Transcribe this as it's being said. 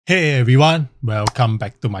Hey everyone, welcome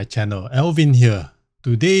back to my channel. Alvin here.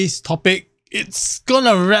 Today's topic, it's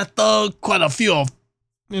gonna rattle quite a few of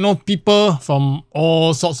people from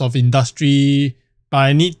all sorts of industry, but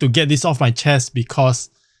I need to get this off my chest because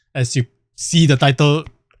as you see the title,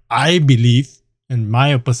 I believe, in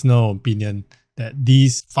my personal opinion, that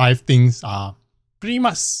these 5 things are pretty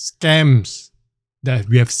much scams that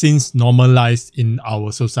we have since normalized in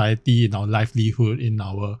our society, in our livelihood, in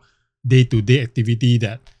our day-to-day activity,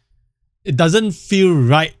 that it doesn't feel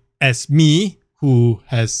right as me, who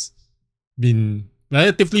has been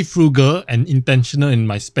relatively frugal and intentional in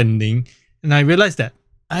my spending. And I realized that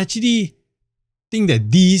I actually think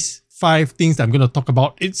that these 5 things that I'm going to talk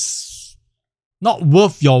about, it's not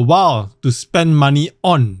worth your while to spend money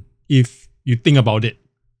on if you think about it.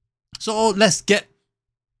 So let's get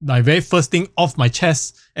my very first thing off my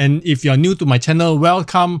chest. And if you're new to my channel,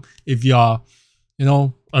 welcome. If you're,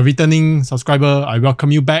 a returning subscriber, I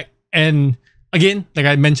welcome you back. And again, like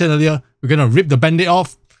I mentioned earlier, we're going to rip the band-aid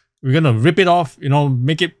off. We're going to rip it off,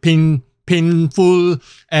 make it painful,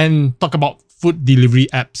 and talk about food delivery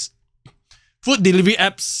apps. Food delivery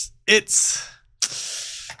apps,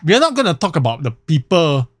 we're not going to talk about the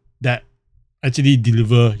people that actually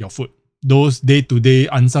deliver your food. Those day-to-day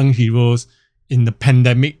unsung heroes in the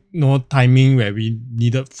pandemic, timing where we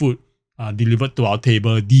needed food delivered to our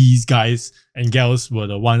table. These guys and girls were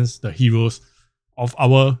the ones, the heroes of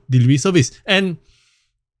our delivery service. And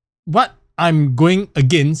what I'm going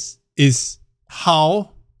against is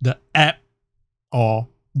how the app or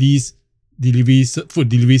these food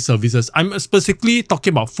delivery services, I'm specifically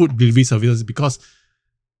talking about food delivery services because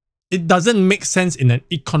it doesn't make sense in an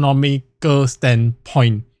economical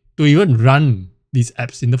standpoint to even run these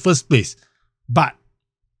apps in the first place. But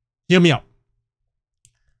hear me out.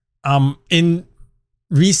 In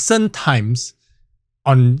recent times,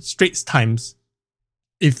 on Straits Times,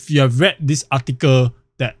 if you have read this article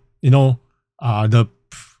that the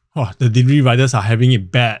delivery riders are having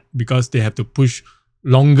it bad because they have to push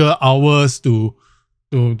longer hours to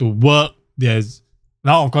work. There's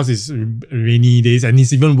now, of course, it's rainy days, and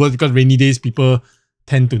it's even worse because rainy days people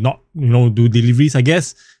tend to not do deliveries, I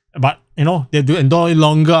guess. But they have to endure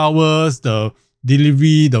longer hours. The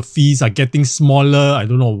delivery, the fees are getting smaller. I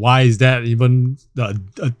don't know why is that even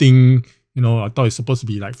a thing. I thought it's supposed to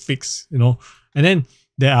be like fixed. And then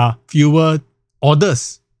there are fewer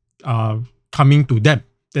orders coming to them.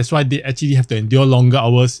 That's why they actually have to endure longer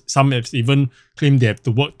hours. Some apps even claim they have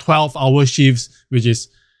to work 12-hour shifts, which is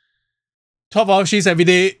 12-hour shifts every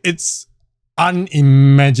day. It's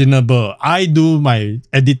unimaginable. I do my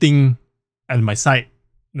editing at my side,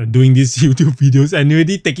 doing these YouTube videos, and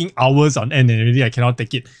already taking hours on end, and already I cannot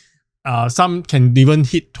take it. Some can even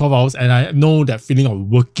hit 12 hours, and I know that feeling of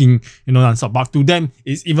working, non-stop. But to them,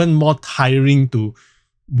 it's even more tiring to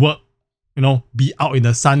work, be out in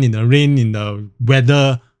the sun, in the rain, in the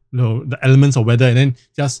weather, the elements of weather, and then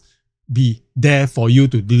just be there for you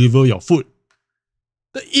to deliver your food.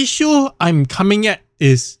 The issue I'm coming at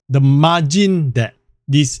is the margin that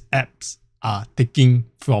these apps are taking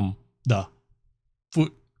from the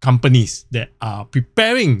food companies that are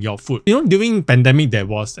preparing your food. During pandemic, there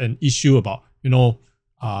was an issue about,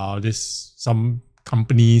 some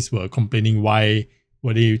companies were complaining why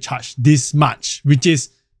were they charged this much, which is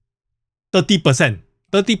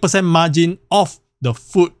 30% margin of the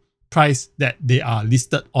food price that they are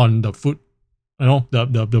listed on the food.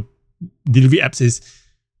 The delivery apps is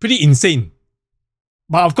pretty insane.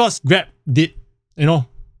 But of course, Grab did,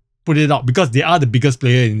 put it out because they are the biggest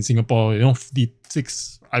player in Singapore.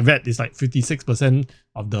 56, I read it's like 56%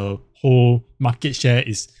 of the whole market share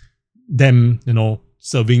is them,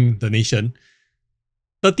 serving the nation.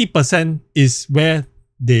 30% is where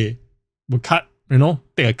they will cut,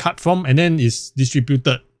 take a cut from, and then it's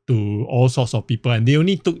distributed to all sorts of people, and they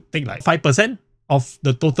only take like 5% of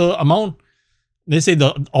the total amount. They say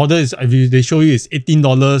the order is, if they show you, it's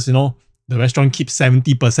 $18, the restaurant keeps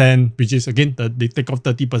 70%, which is again, they take off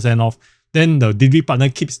 30% off. Then the delivery partner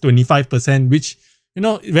keeps 25%, which,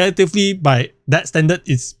 relatively by that standard,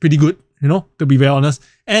 is pretty good, to be very honest.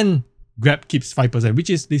 And Grab keeps 5%, which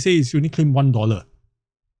is, they say it's only claim $1.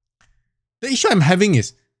 The issue I'm having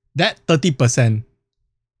is that 30%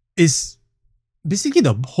 is basically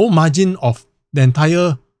the whole margin of the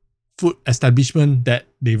entire food establishment that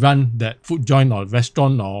they run, that food joint or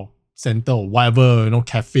restaurant or center or whatever,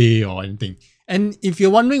 cafe or anything. And if you're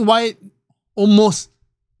wondering why almost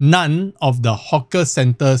none of the hawker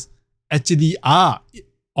centers actually are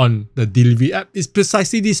on the delivery app, it's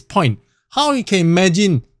precisely this point. How you can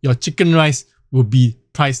imagine your chicken rice will be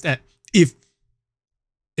priced at if,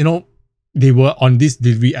 they were on these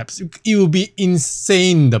delivery apps, it will be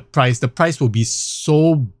insane. The price will be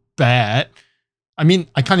so bad. I mean,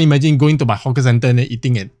 I can't imagine going to my hawker center and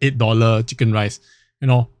eating at $8 chicken rice,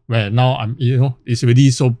 where now it's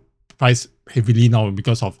already so priced heavily now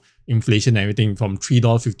because of inflation and everything, from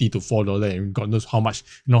 $3.50 to $4 and God knows how much,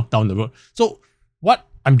 down the road. So what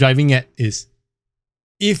I'm driving at is,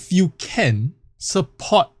 if you can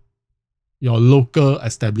support your local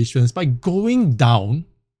establishments by going down,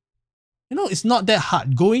 it's not that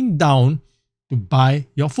hard, going down to buy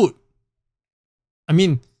your food. I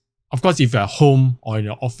mean, of course, if you're at home or in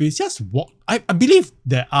your office, just walk. I believe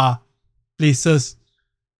there are places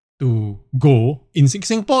to go. In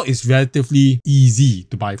Singapore, it's relatively easy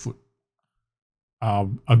to buy food.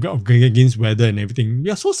 Against weather and everything.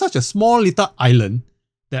 We are such a small little island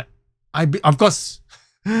that of course,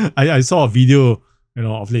 I saw a video,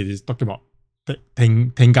 of late, it's talking about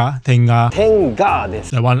Tenga.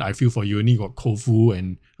 That one I feel for you. Only got Kofu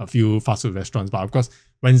and a few fast food restaurants. But of course,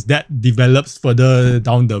 once that develops further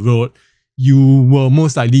down the road, you will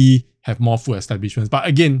most likely have more food establishments. But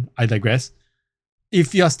again, I digress.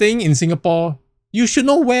 If you're staying in Singapore, you should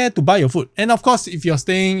know where to buy your food. And of course, if you're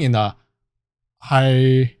staying in a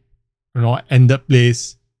high, ended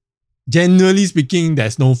place, generally speaking,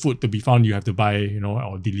 there's no food to be found. You have to buy,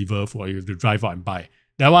 or deliver food, or you have to drive out and buy.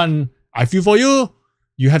 That one, I feel for you.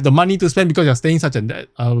 You have the money to spend because you're staying such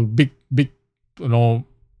a big,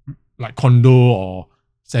 like condo or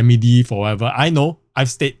semi-D for whatever. I know, I've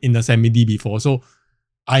stayed in the semi-D before, so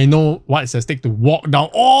I know what it's at stake to walk down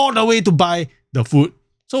all the way to buy the food.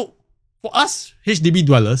 So for us HDB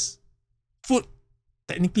dwellers, food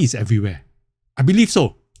technically is everywhere. I believe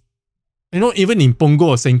so. Even in Punggol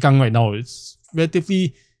or Sengkang right now, it's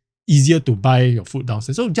relatively easier to buy your food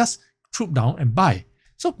downstairs. So just troop down and buy.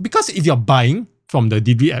 So because if you're buying from the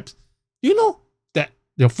delivery apps, you know that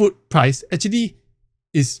your food price actually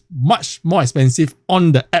is much more expensive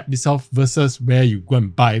on the app itself versus where you go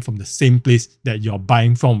and buy from the same place that you're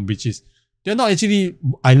buying from, which is, they're not actually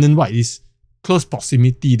island-wide, it's close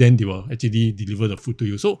proximity, then they will actually deliver the food to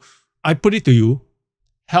you. So I put it to you,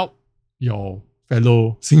 help your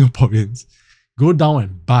fellow Singaporeans, go down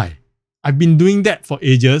and buy. I've been doing that for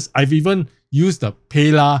ages. I've even used the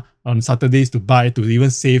PayLah on Saturdays to buy, to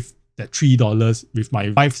even save that $3 with my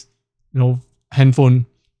wife's, handphone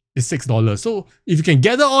is $6. So if you can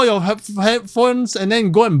gather all your headphones and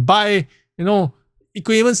then go and buy, it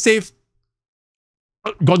could even save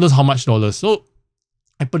God knows how much dollars. So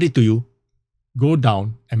I put it to you, go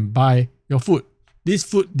down and buy your food. These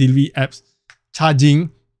food delivery apps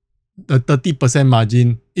charging the 30%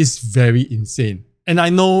 margin is very insane. And I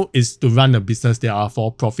know it's to run a business, they are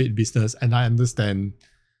for-profit business, and I understand.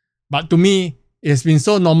 But to me, it has been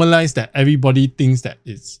so normalized that everybody thinks that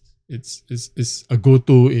it's a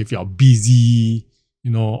go-to if you're busy,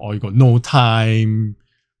 or you got no time,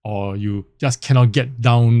 or you just cannot get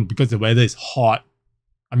down because the weather is hot.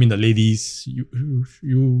 I mean, the ladies,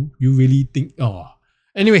 you really think,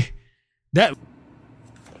 Anyway,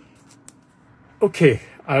 okay,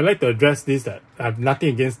 I'd like to address this, that I have nothing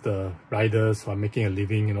against the riders who are making a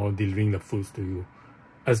living, delivering the foods to you.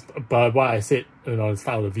 As but what I said, at the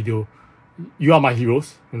start of the video, you are my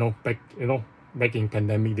heroes, back in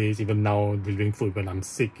pandemic days, even now delivering food when I'm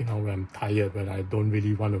sick, when I'm tired, when I don't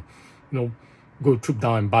really want to, go troop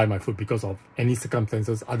down and buy my food because of any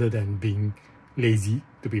circumstances other than being lazy,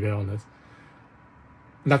 to be very honest.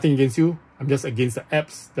 Nothing against you. I'm just against the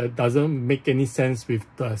apps that doesn't make any sense with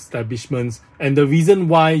the establishments, and the reason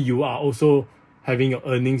why you are also having your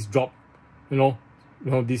earnings drop,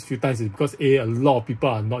 these few times is because A, lot of people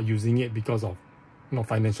are not using it because of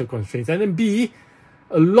financial constraints, and then B,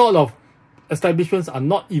 a lot of establishments are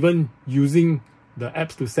not even using the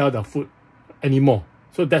apps to sell their food anymore.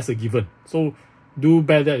 So that's a given. So do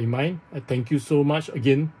bear that in mind. Thank you so much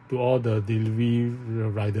again to all the delivery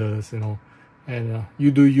riders, and you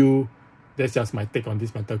do you. That's just my take on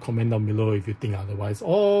this matter. Comment down below if you think otherwise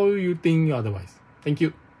or you think otherwise. Thank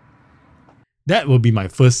you. That will be my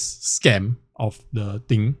first scam of the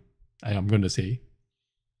thing I'm going to say.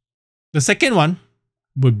 The second one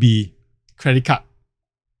would be credit card.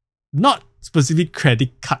 Not specific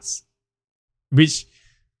credit cards, which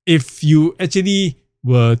if you actually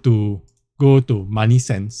were to go to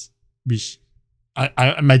Moneysense, which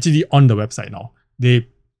I'm actually on the website now,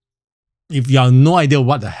 if you have no idea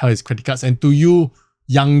what the hell is credit cards, and to you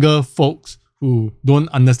younger folks who don't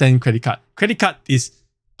understand credit card is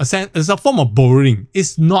a form of borrowing.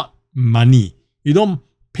 It's not money. You don't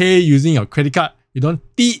pay using your credit card. You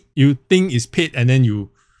think it's paid and then you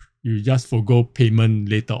just forgo payment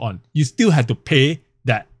later on. You still have to pay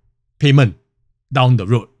that payment down the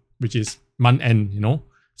road, which is month end,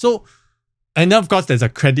 So, and then of course there's a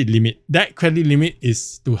credit limit. That credit limit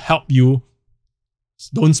is to help you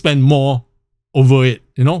don't spend more over it,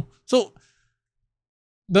 So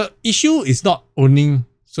the issue is not owning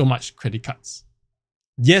so much credit cards.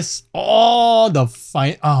 Yes, all the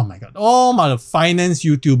finance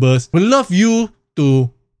YouTubers would love you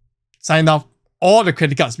to sign up all the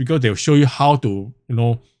credit cards because they'll show you how to,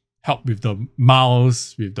 help with the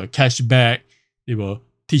miles, with the cashback. They will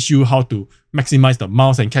teach you how to maximize the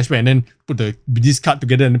miles and cashback, and then put this card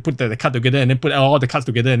together, and then put the card together, and then put all the cards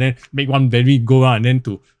together, and then make one very go around, and then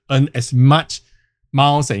to earn as much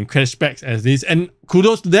miles and cashbacks as this. And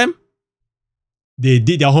kudos to them. They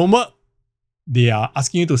did their homework. They are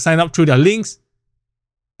asking you to sign up through their links,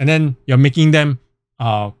 and then you're making them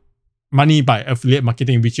money by affiliate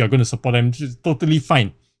marketing, which you're going to support them, which is totally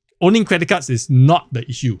fine. Owning credit cards is not the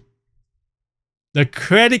issue. The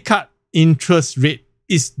credit card interest rate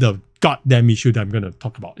is the goddamn issue that I'm going to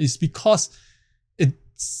talk about. It's because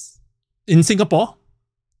it's in Singapore,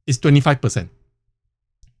 it's 25%.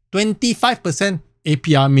 25%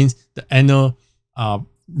 APR means the annual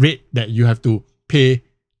rate that you have to pay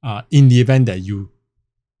in the event that you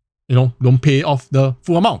don't pay off the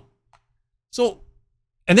full amount. So,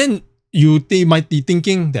 and then they might be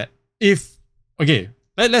thinking that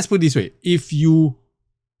let's put it this way. If you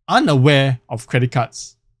are unaware of credit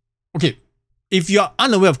cards, if you are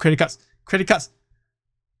unaware of credit cards,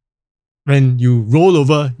 when you roll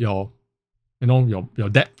over your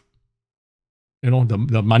debt,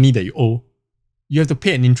 the money that you owe, you have to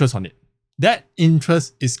pay an interest on it. That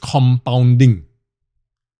interest is compounding.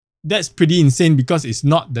 That's pretty insane because it's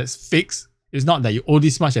not that's fixed. It's not that you owe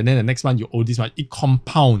this much and then the next month you owe this much. It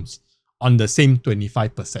compounds on the same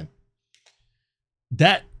 25%.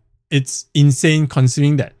 It's insane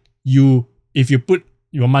considering that if you put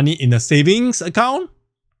your money in a savings account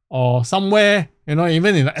or somewhere,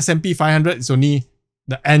 even in the S&P 500, it's only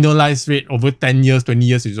the annualized rate over 10 years, 20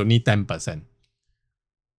 years is only 10%.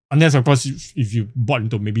 Unless, of course, if you bought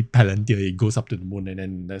into maybe Palantir, it goes up to the moon, and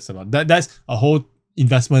then that's a whole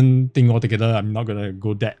investment thing altogether. I'm not going to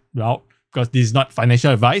go that route because this is not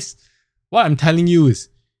financial advice. What I'm telling you is,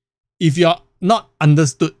 if you're not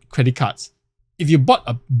understood credit cards, if you bought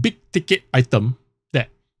a big ticket item that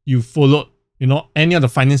you followed, any of the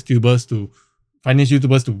finance YouTubers to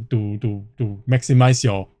maximize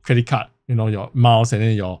your credit card, your miles and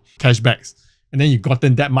then your cashbacks, and then you've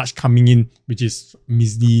gotten that much coming in, which is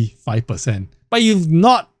measly 5%. But you've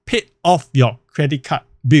not paid off your credit card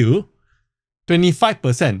bill,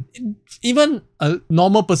 25%. Even a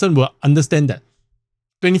normal person will understand that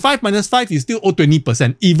 25 minus 5, you still owe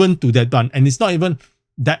 20%, even to that one. And it's not even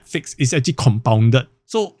that fixed, it's actually compounded.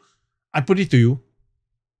 So I put it to you,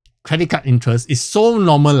 credit card interest is so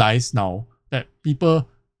normalized now that people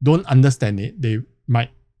don't understand it. They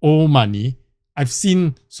might owe money. I've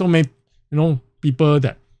seen so many people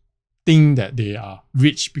that think that they are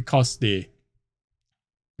rich because they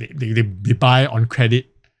buy on credit.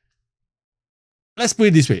 Let's put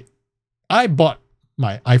it this way. I bought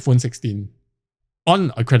my iPhone 16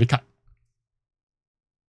 on a credit card.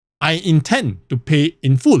 I intend to pay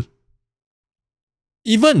in full.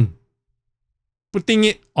 Even putting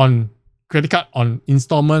it on credit card on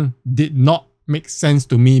installment did not make sense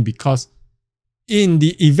to me because in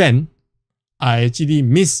the event I actually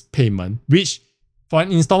miss payment, which for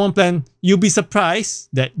an installment plan, you'll be surprised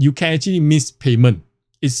that you can actually miss payment.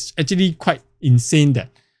 It's actually quite insane that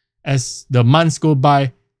as the months go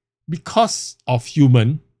by, because of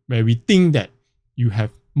human, where we think that you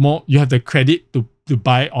have the credit to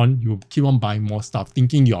buy on, you keep on buying more stuff,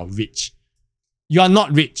 thinking you are rich. You are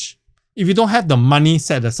not rich. If you don't have the money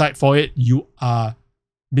set aside for it, you are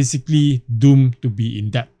basically doomed to be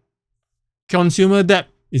in debt. Consumer debt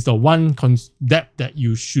is the one debt that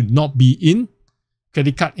you should not be in.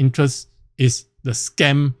 Credit card interest is the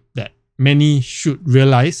scam that many should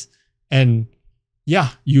realize. And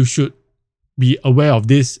yeah, you should be aware of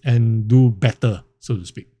this and do better, so to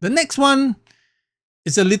speak. The next one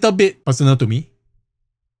is a little bit personal to me.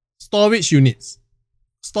 Storage units.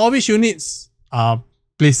 Storage units are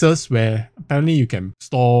places where apparently you can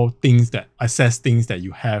store things access things that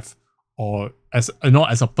you have, or as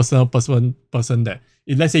a personal person that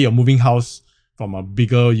if let's say you're moving house from a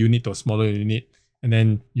bigger unit to a smaller unit, and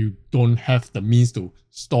then you don't have the means to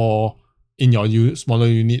store in your smaller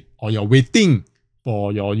unit, or you're waiting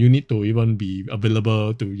for your unit to even be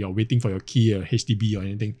available, you're waiting for your key or HDB or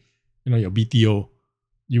anything, your BTO,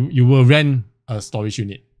 you will rent a storage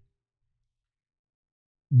unit.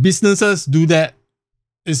 Businesses do that.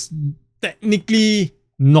 It's technically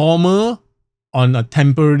normal on a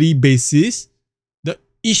temporary basis. The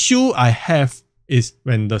issue I have is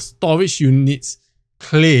when the storage units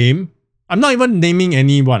claim, I'm not even naming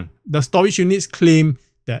anyone, the storage units claim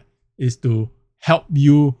that is to help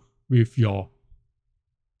you with your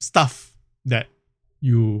stuff that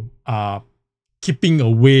you are keeping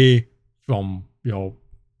away from your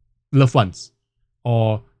loved ones,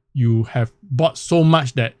 or you have bought so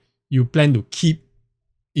much that you plan to keep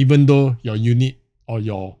even though your unit or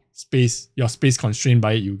your space constrained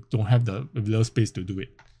by it, you don't have the little space to do it.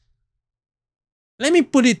 Let me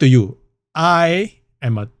put it to you. I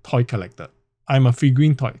am a toy collector. I'm a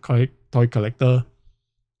figurine toy collector.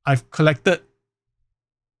 I've collected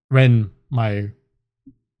when my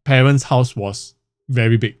parents' house was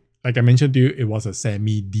very big. Like I mentioned to you, it was a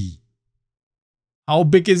semi-D. How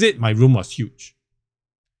big is it? My room was huge.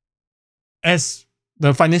 As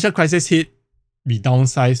the financial crisis hit, we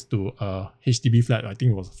downsized to a HDB flat. I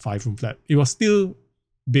think it was a 5-room flat. It was still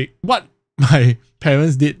big. What my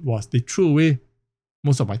parents did was they threw away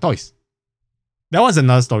most of my toys. That was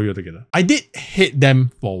another story altogether. I did hate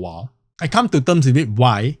them for a while. I come to terms with it.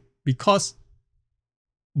 Why? Because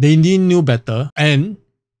they didn't know better, and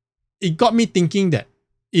it got me thinking that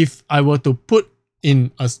if I were to put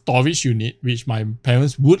in a storage unit, which my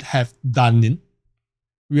parents would have done in,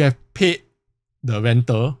 we have paid the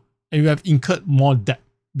rental and we have incurred more debt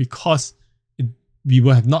because we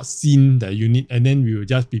will have not seen the unit, and then we will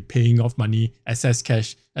just be paying off money, excess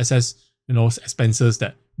cash, excess expenses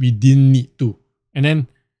that we didn't need to. And then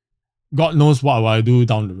God knows what I will do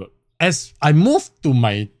down the road. As I moved to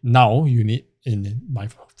my now unit in my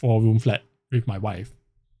 4-room flat with my wife,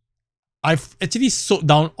 I've actually sold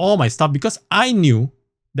down all my stuff because I knew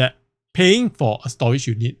that paying for a storage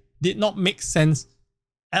unit did not make sense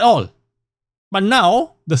at all. But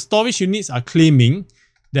now the storage units are claiming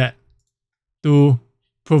that to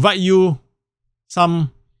provide you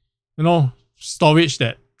some, storage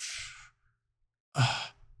that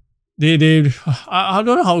I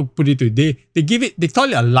don't know how to put it to you. They call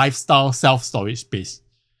it a lifestyle self-storage space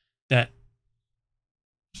that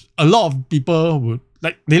a lot of people would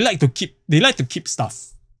they like to keep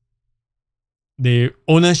stuff. The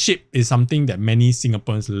ownership is something that many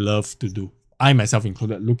Singaporeans love to do. I myself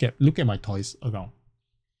included. Look at my toys around.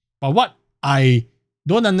 But what I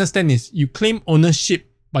don't understand is you claim ownership,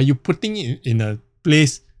 but you're putting it in a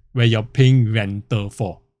place where you're paying rental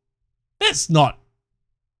for. That's not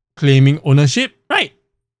claiming ownership, right?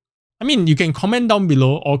 I mean, you can comment down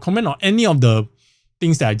below or comment on any of the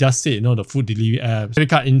things that I just said, the food delivery apps, credit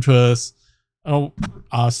card interest,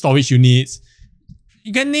 storage units.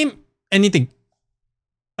 You can name anything.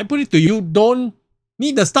 I put it to you, don't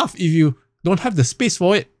need the stuff if you don't have the space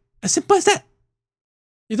for it. As simple as that.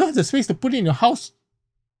 You don't have the space to put it in your house,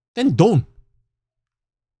 then don't.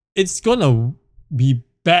 It's gonna be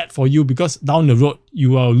bad for you because down the road,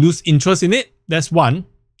 you will lose interest in it. That's one.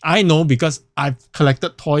 I know because I've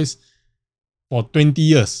collected toys for 20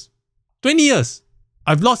 years. 20 years.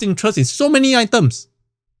 I've lost interest in so many items.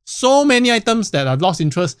 So many items that I've lost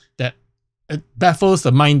interest that it baffles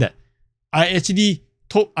the mind that I actually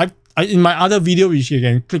in my other video, which you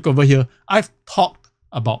can click over here, I've talked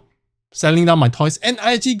about selling down my toys and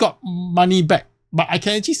I actually got money back. But I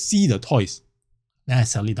can actually see the toys. Then I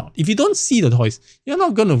sell it down. If you don't see the toys, you're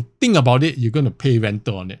not going to think about it. You're going to pay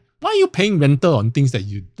rental on it. Why are you paying rental on things that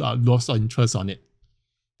you lost interest on it?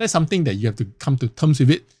 That's something that you have to come to terms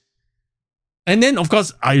with it. And then, of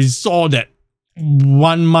course, I saw that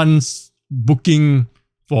 1 month's booking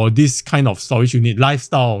for this kind of storage unit,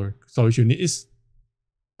 lifestyle storage unit, is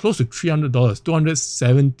close to $300,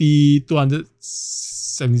 $270,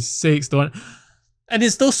 $276, and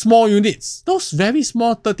it's those small units, those very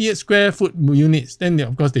small 38 square foot units. Then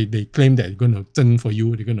of course they claim that they're going to zeng for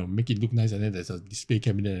you, they're going to make it look nice, and then there's a display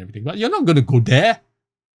cabinet and everything. But you're not going to go there.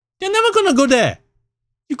 You're never going to go there.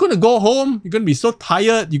 You're going to go home, you're going to be so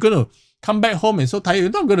tired, you're going to come back home and so tired, you're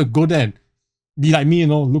not going to go there and be like me,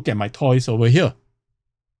 look at my toys over here.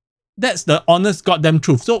 That's the honest goddamn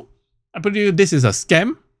truth. So I put you, this is a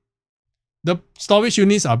scam. The storage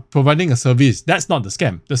units are providing a service. That's not the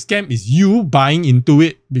scam. The scam is you buying into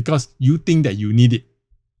it because you think that you need it.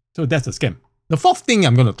 So that's the scam. The fourth thing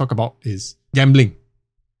I'm going to talk about is gambling.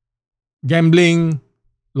 Gambling,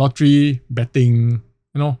 lottery, betting,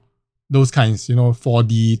 those kinds,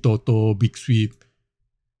 4D, Toto, Big Sweep.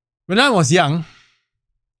 When I was young,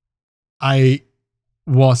 I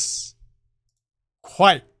was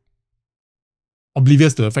quite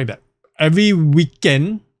oblivious to the fact that every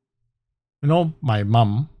weekend, my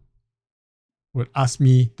mom would ask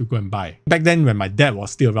me to go and buy. Back then, when my dad was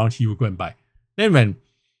still around, he would go and buy. Then when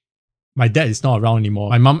my dad is not around anymore,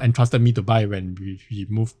 my mom entrusted me to buy when we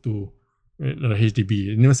moved to the HDB.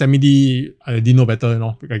 You know, semi-D, I didn't know better, you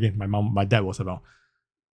know, because again, my dad was around.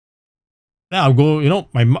 Then I'll go, you know,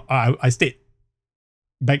 I stayed,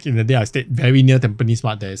 back in the day, I stayed very near Tampines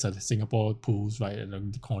Mart. There's a Singapore Pools right at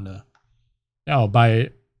the corner. Then I'll buy,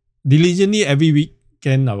 diligently every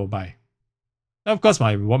weekend I will buy. Then of course,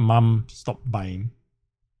 my mom stopped buying.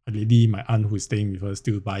 A lady, my aunt who's staying with her,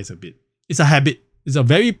 still buys a bit. It's a habit. It's a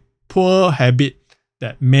very poor habit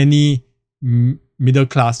that many middle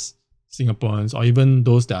class Singaporeans, or even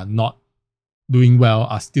those that are not doing well,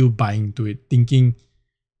 are still buying into it, thinking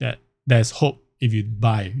that there's hope if you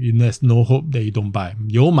buy. There's no hope that you don't buy.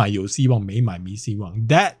 有买有希望，没买没希望.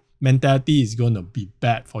 That mentality is going to be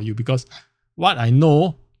bad for you, because what I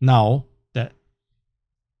know now that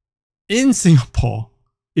in Singapore,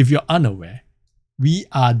 if you're unaware, we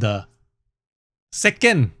are the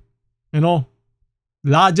second, you know,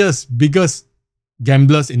 largest, biggest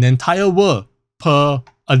gamblers in the entire world per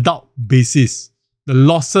adult basis. The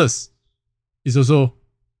losses is also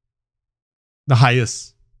the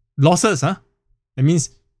highest. Losses, huh? That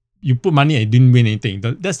means you put money and you didn't win anything.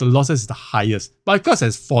 That's the losses is the highest. But of course,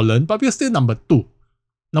 it's fallen, but we're still number 2.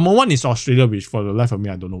 Number 1 is Australia, which for the life of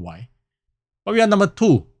me, I don't know why. But we are number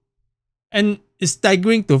 2. And it's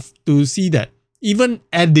staggering to see that even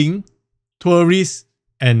adding tourists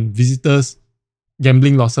and visitors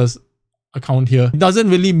gambling losses account here, it doesn't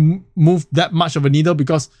really move that much of a needle,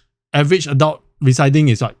 because average adult residing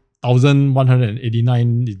is like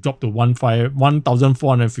 1,189. It dropped to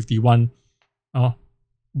 1,451.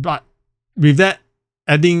 But with that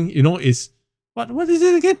adding, you know, is what is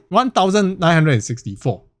it again?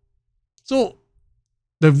 1,964. So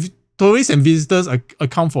the tourists and visitors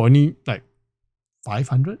account for only like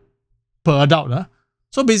 500 per adult. Huh?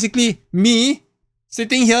 So basically, me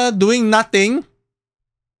sitting here doing nothing,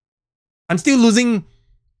 I'm still losing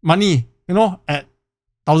money, you know, at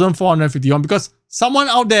 1,451, because someone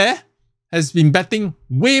out there has been betting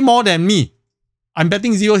way more than me. I'm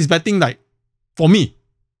betting 0, he's betting like for me.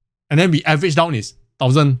 And then we average down is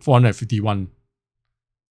 1,451.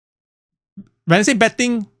 When I say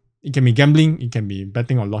betting, it can be gambling, it can be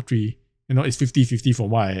betting on lottery. You know, it's 50-50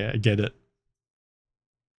 from what I get it.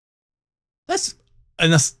 That's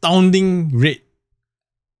an astounding rate.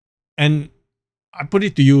 And I put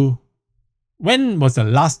it to you, when was the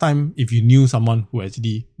last time, if you knew someone who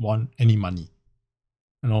actually won any money,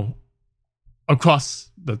 you know,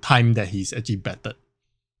 across the time that he's actually betted?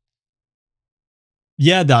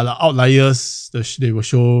 Yeah, there are outliers. They will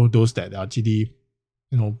show those that actually,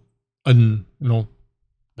 you know, earn, you know,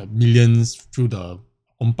 the millions through the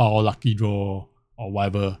Ompao lucky draw or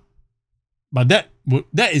whatever. But that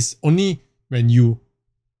is only when you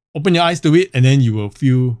open your eyes to it, and then you will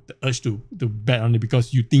feel the urge to bet on it,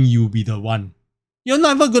 because you think you'll be the one. You're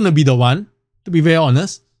never going to be the one, to be very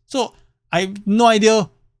honest. So I have no idea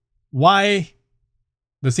why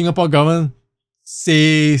the Singapore government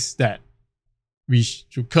says that we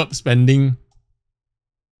should curb spending,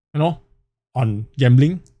 you know, on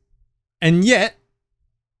gambling. And yet,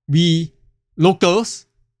 we locals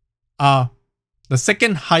are the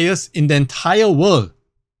second highest in the entire world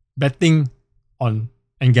betting on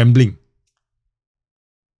and gambling.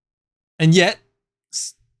 And yet,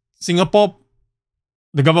 Singapore,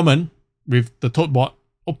 the government, with the tote board,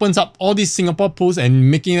 opens up all these Singapore pools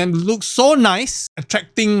and making them look so nice,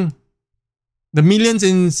 attracting the millions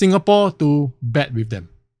in Singapore to bet with them.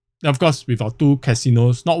 And of course, with our 2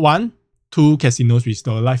 casinos, not 1, 2 casinos, which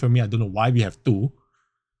the life of me, I don't know why we have 2,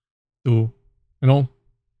 to, you know,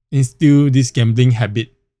 instill this gambling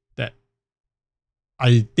habit that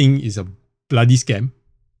I think is a bloody scam,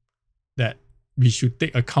 that we should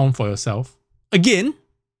take account for yourself. Again,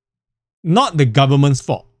 not the government's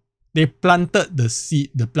fault. They planted the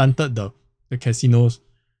seed, they planted the casinos,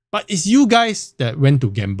 but it's you guys that went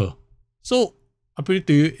to gamble. So I put it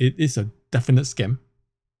to you, it is a definite scam.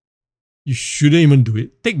 You shouldn't even do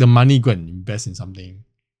it. Take the money, go and invest in something.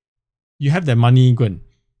 You have that money, go and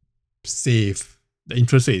save. The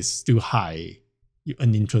interest rate is still high. You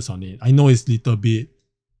earn interest on it. I know it's a little bit,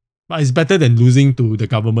 but it's better than losing to the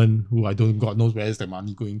government, who God knows where is the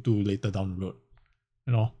money going to later down the road.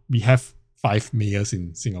 You know, we have 5 mayors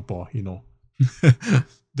in Singapore, you know.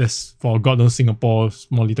 That's for God knows Singapore,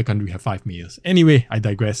 small little country, we have 5 mayors. Anyway, I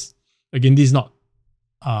digress. Again, this is not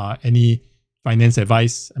any finance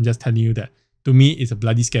advice. I'm just telling you that to me, it's a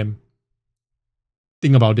bloody scam.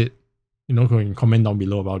 Think about it. You know, go and comment down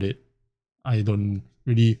below about it. I don't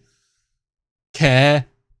really care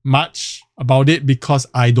much about it, because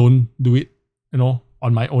I don't do it, you know,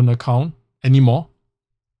 on my own account anymore.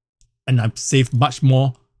 And I've saved much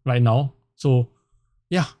more right now. So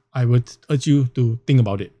yeah, I would urge you to think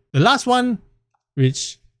about it. The last one,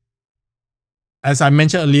 which, as I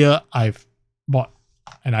mentioned earlier, I've bought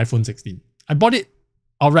an iPhone 16. I bought it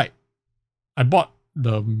outright. I bought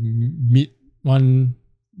the mid one,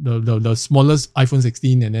 the smallest iPhone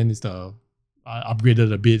 16, and then it's the I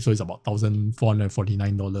upgraded a bit, so it's about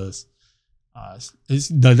 $1,449.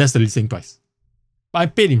 That's the listing price. But I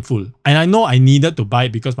paid in full, and I know I needed to buy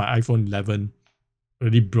it because my iPhone 11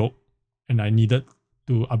 already broke, and I needed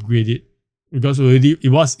to upgrade it because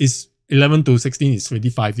it's 11 to 16 is already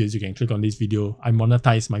 5 years. You can click on this video. I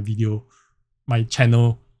monetize my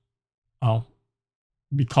channel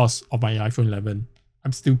because of my iPhone 11.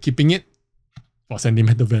 I'm still keeping it for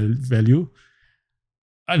sentimental value.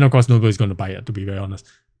 And of course, nobody's going to buy it, to be very honest.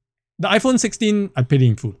 The iPhone 16, I paid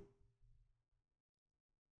in full.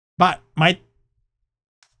 But my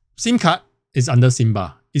SIM card is under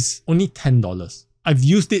Simba. It's only $10. I've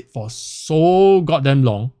used it for so goddamn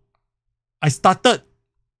long. I started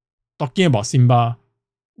talking about Simba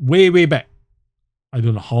way back. I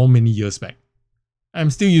don't know how many years back. I'm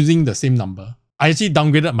still using the same number. I actually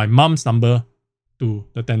downgraded my mom's number to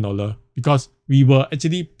the $10 because we were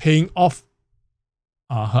actually paying off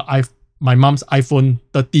my mom's iPhone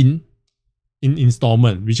 13 in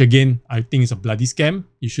installment, which again, I think is a bloody scam.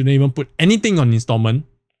 You shouldn't even put anything on installment.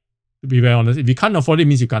 To be very honest, if you can't afford it,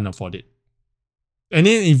 means you can't afford it. And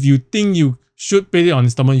then if you think you should pay it on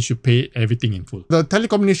installment, you should pay everything in full. The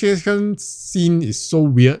telecommunication scene is so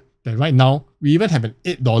weird that right now, we even have an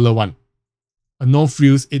 $8 one. A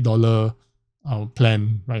no-frills $8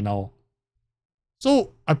 plan right now.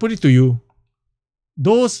 So I put it to you,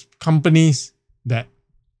 those companies that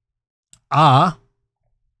are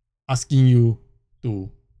asking you to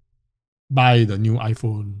buy the new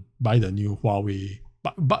iPhone, buy the new Huawei,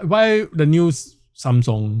 buy the new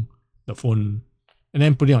Samsung, the phone, and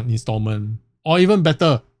then put it on installment. Or even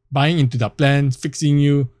better, buying into the plan, fixing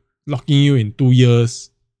you, locking you in 2 years,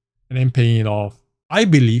 and then paying it off. I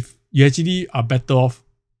believe you actually are better off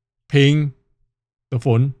paying the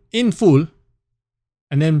phone in full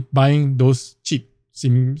and then buying those cheap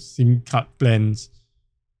SIM card plans.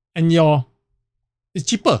 And it's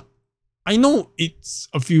cheaper. I know it's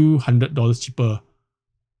a few $100s cheaper.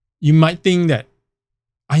 You might think that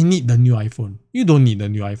I need the new iPhone. You don't need the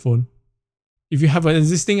new iPhone. If you have an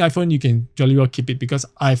existing iPhone, you can jolly well keep it because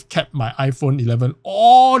I've kept my iPhone 11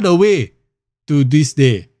 all the way to this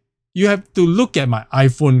day. You have to look at my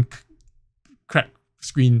iPhone cracked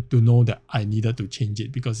screen to know that I needed to change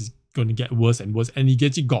it because it's going to get worse and worse, and it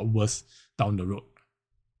actually got worse down the road.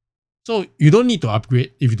 So you don't need to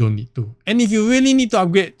upgrade if you don't need to. And if you really need to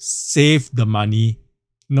upgrade, save the money,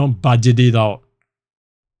 budget it out.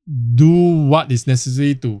 Do what is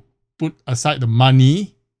necessary to put aside the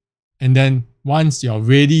money, and then once you're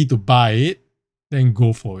ready to buy it, then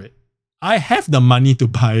go for it. I have the money to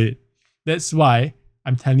buy it. That's why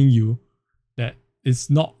I'm telling you that it's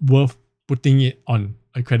not worth putting it on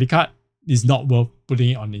a credit card. It's not worth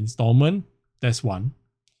putting it on installment. That's one.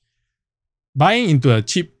 Buying into a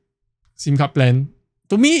cheap SIM card plan,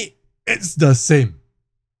 to me, it's the same.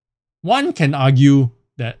 One can argue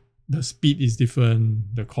that the speed is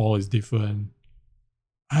different, the call is different.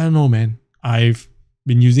 I don't know, man. I've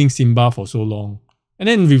been using Simba for so long. And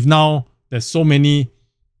then with now, there's so many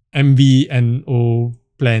MVNO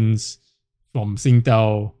plans from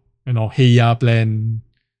Singtel, Heya plan,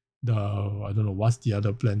 I don't know, what's the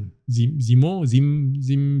other plan? Zim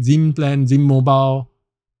plan, Zim Mobile.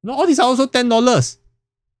 All these are also $10.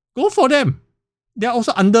 Go for them. They're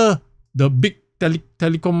also under the big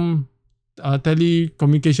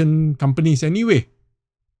telecommunication companies anyway.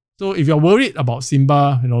 So if you're worried about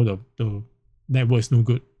Simba, the network is no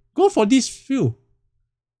good, go for this few.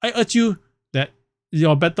 I urge you that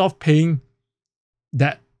you're better off paying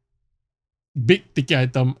that big ticket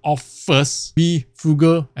item off first. Be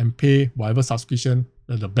frugal and pay whatever subscription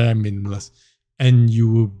at the bare minimum, and you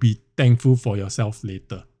will be thankful for yourself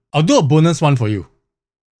later. I'll do a bonus one for you.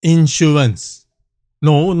 Insurance.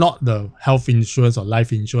 No, not the health insurance or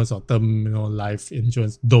life insurance or term life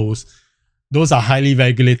insurance. Those are highly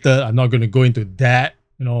regulated. I'm not going to go into that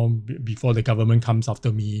before the government comes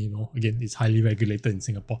after me. Again, it's highly regulated in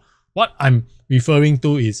Singapore. What I'm referring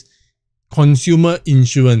to is consumer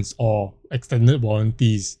insurance or extended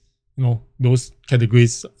warranties. Those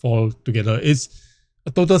categories fall together. It's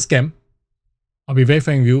a total scam. I'll be very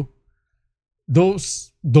frank with you.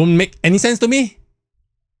 Those don't make any sense to me.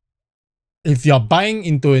 If you're buying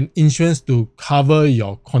into an insurance to cover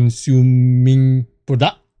your consuming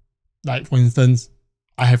product, like for instance,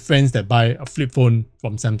 I have friends that buy a flip phone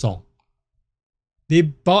from Samsung. They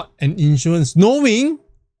bought an insurance knowing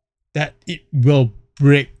that it will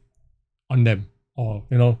break on them. or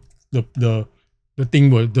the thing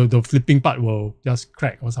will the flipping part will just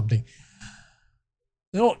crack or something.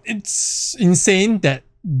 It's insane that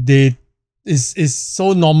is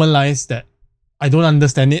so normalized that I don't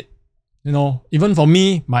understand it. Even for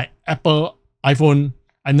me, my Apple iPhone,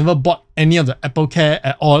 I never bought any of the Apple Care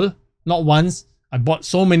at all. Not once. I bought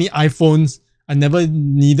so many iPhones. I never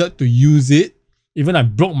needed to use it. Even I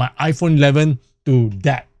broke my iPhone 11 to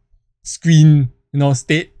that screen,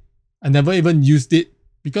 state. I never even used it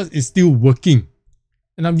because it's still working.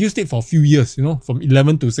 And I've used it for a few years, from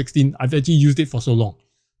 11 to 16. I've actually used it for so long.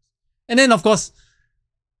 And then, of course,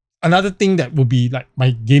 another thing that would be like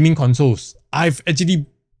my gaming consoles. I've actually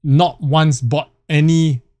not once bought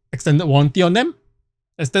any extended warranty on them.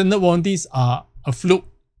 Extended warranties are a fluke,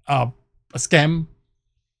 a scam.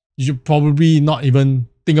 You should probably not even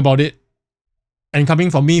think about it. And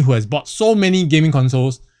coming from me, who has bought so many gaming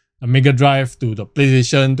consoles, the Mega Drive to the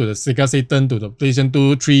PlayStation, to the Sega Saturn, to the PlayStation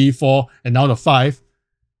 2, 3, 4, and now the 5,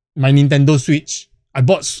 my Nintendo Switch, I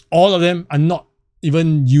bought all of them. I'm not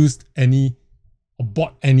even used any or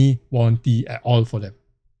bought any warranty at all for them.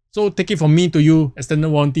 So take it from me to you, extended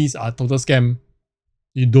warranties are a total scam.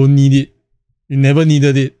 You don't need it. You never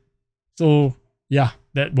needed it. So yeah,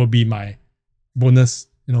 that will be my bonus,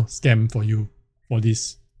 scam for you for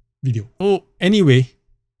this video. So anyway,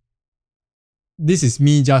 this is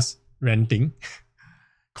me just ranting.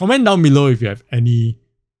 Comment down below if you have any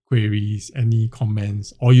queries, any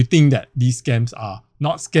comments, or you think that these scams are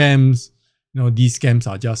not scams. These scams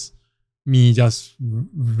are just me just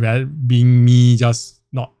being me, just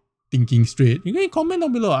not thinking straight. You can comment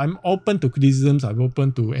down below. I'm open to criticisms. I'm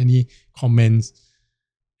open to any comments.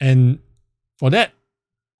 And for that,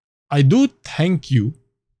 I do thank you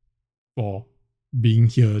for being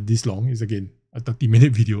here this long. It's again a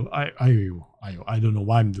 30-minute video. I don't know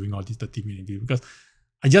why I'm doing all these 30-minute videos, because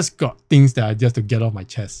I just got things that I just to get off my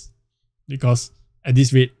chest. Because at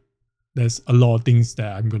this rate, there's a lot of things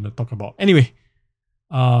that I'm going to talk about. Anyway,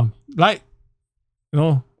 if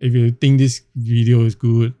you think this video is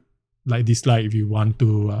good, dislike if you want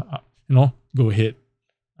to, go ahead.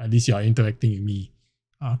 At least you are interacting with me.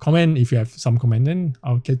 Comment if you have some comment, then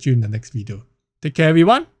I'll catch you in the next video. Take care,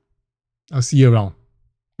 everyone. I'll see you around.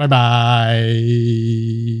 Bye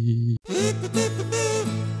bye.